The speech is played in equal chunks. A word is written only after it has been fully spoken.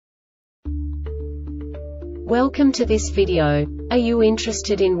Welcome to this video. Are you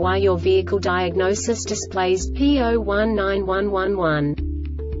interested in why your vehicle diagnosis displays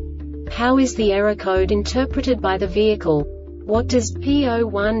P0191-11? How is the error code interpreted by the vehicle? What does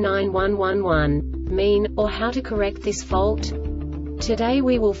P0191-11 mean, or how to correct this fault? Today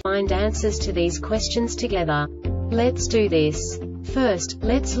we will find answers to these questions together. Let's do this. First,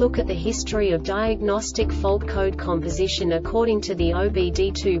 let's look at the history of diagnostic fault code composition according to the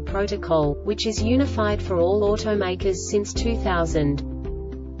OBD2 protocol, which is unified for all automakers since 2000.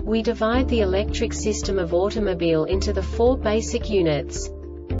 We divide the electric system of automobile into the four basic units: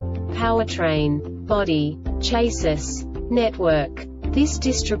 powertrain, body, chassis, network. This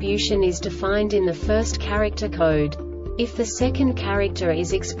distribution is defined in the first character code. If the second character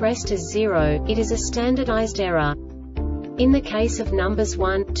is expressed as 0, it is a standardized error. In the case of numbers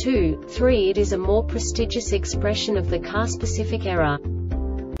 1, 2, 3, it is a more prestigious expression of the car-specific error.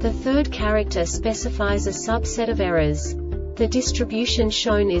 The third character specifies a subset of errors. The distribution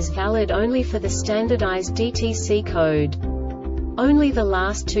shown is valid only for the standardized DTC code. Only the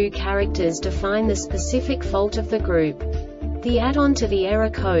last two characters define the specific fault of the group. The add-on to the error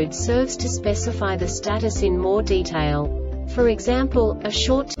code serves to specify the status in more detail. For example, a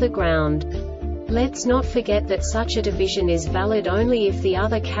short to the ground. Let's not forget that such a division is valid only if the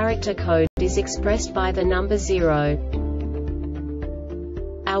other character code is expressed by the number 0.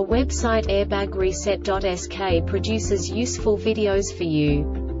 Our website airbagreset.sk produces useful videos for you.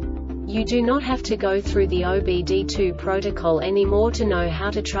 You do not have to go through the OBD2 protocol anymore to know how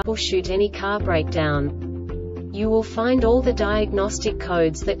to troubleshoot any car breakdown. You will find all the diagnostic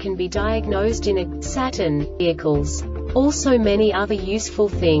codes that can be diagnosed in a Saturn vehicles. Also many other useful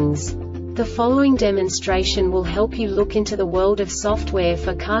things. The following demonstration will help you look into the world of software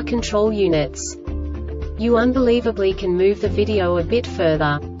for car control units. You unbelievably can move the video a bit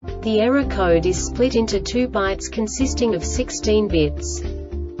further. The error code is split into 2 bytes consisting of 16 bits.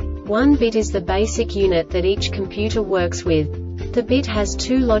 1 bit is the basic unit that each computer works with. The bit has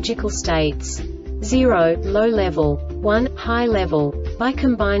 2 logical states: 0, low level, 1, high level. By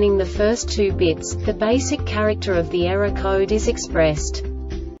combining the first 2 bits, the basic character of the error code is expressed.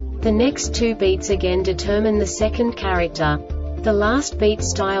 The next 2 beats again determine the second character. The last beat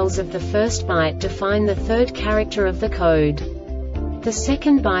styles of the first byte define the third character of the code. The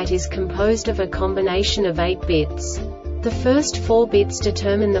second byte is composed of a combination of 8 bits. The first 4 bits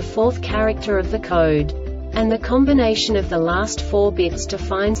determine the fourth character of the code. And the combination of the last 4 bits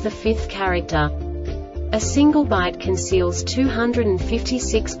defines the fifth character. A single byte conceals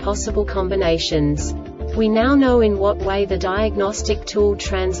 256 possible combinations. We now know in what way the diagnostic tool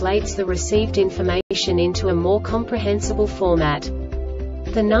translates the received information into a more comprehensible format.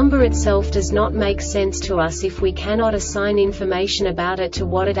 The number itself does not make sense to us if we cannot assign information about it to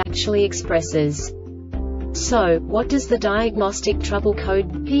what it actually expresses. So, what does the Diagnostic Trouble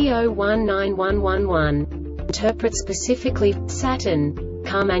Code P0191-11 interpret specifically for Saturn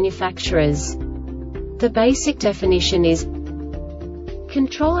car manufacturers? The basic definition is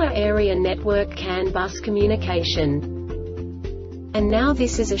Controller Area Network CAN bus communication. And now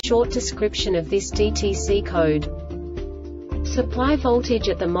this is a short description of this DTC code. Supply voltage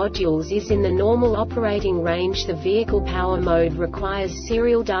at the modules is in the normal operating range. The vehicle power mode requires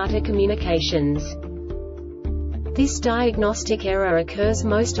serial data communications. This diagnostic error occurs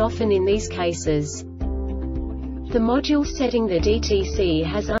most often in these cases. The module setting the DTC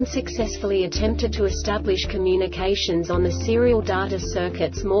has unsuccessfully attempted to establish communications on the serial data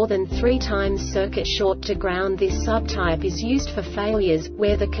circuits more than 3 times. Circuit short to ground. This subtype is used for failures,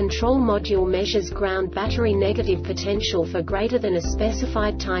 where the control module measures ground battery negative potential for greater than a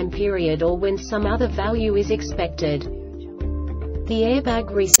specified time period or when some other value is expected. The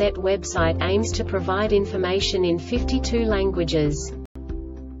Airbag Reset website aims to provide information in 52 languages.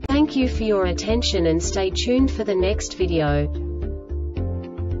 Thank you for your attention and stay tuned for the next video.